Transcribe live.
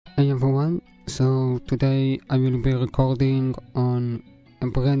Hey everyone, so today I will be recording on a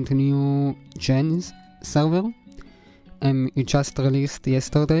brand new GENS server. It just released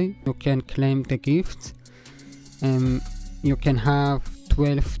yesterday. You can claim the gifts. You can have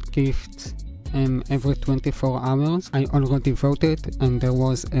 12 gifts every 24 hours. I already voted and there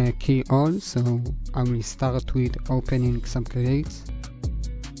was a key all, so I will start with opening some crates.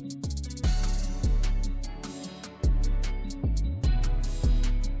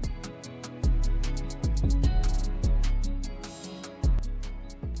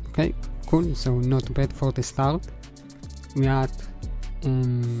 Okay, cool, so not bad for the start. We had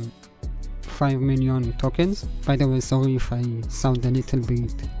 5 million tokens. By the way, sorry if I sound a little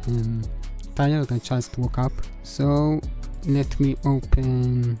bit tired, I just woke up. So let me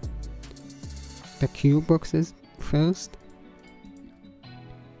open the queue boxes first.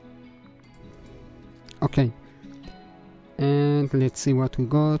 Okay, and let's see what we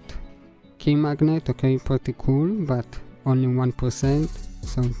got. Key magnet, okay, pretty cool, but only 1%.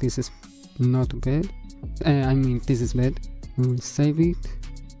 So this is not bad. This is bad. We will save it.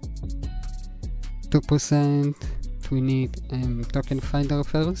 2%. We need token finder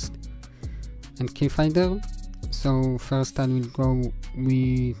first and key finder. So first I will go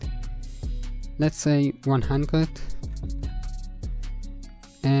with, let's say, 100,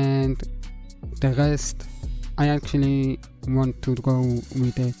 and the rest I actually want to go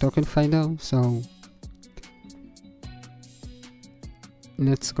with a token finder. So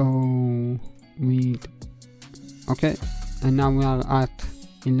let's go with, okay, and now we are at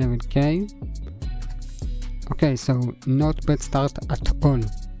 11k. Okay, so not bad start at all.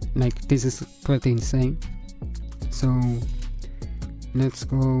 Like, this is pretty insane. So let's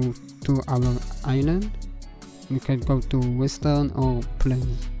go to our island. We can go to Western or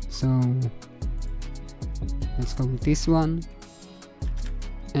Plains. So let's go with this one.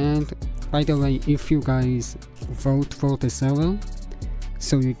 And by the way, if you guys vote for the server,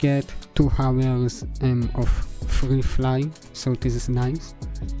 so you get 2 hours of free fly, so this is nice.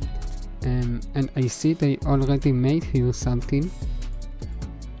 And I see they already made here something.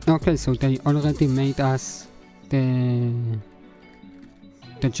 Okay, so they already made us the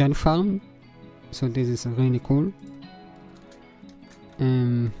gen farm, so this is really cool.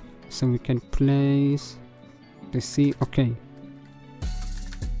 So we can place the sea. Okay.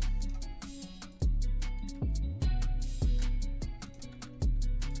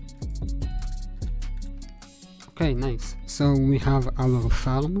 Okay, nice. So we have our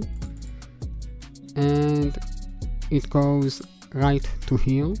farm and it goes right to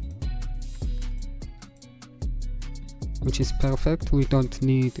here, which is perfect. We don't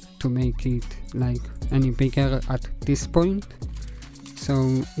need to make it like any bigger at this point.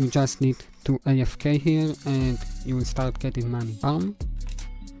 So you just need to AFK here and you will start getting money. Farm.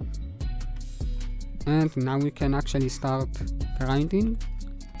 And now we can actually start grinding.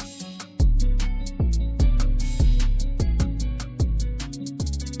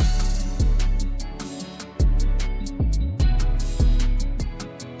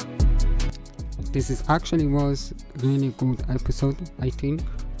 This is actually was really good episode. I think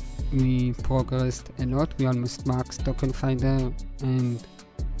we progressed a lot. We almost maxed token finder and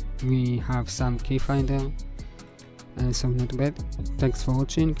we have some key finder, so not bad. Thanks for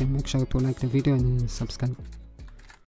watching and make sure to like the video and subscribe.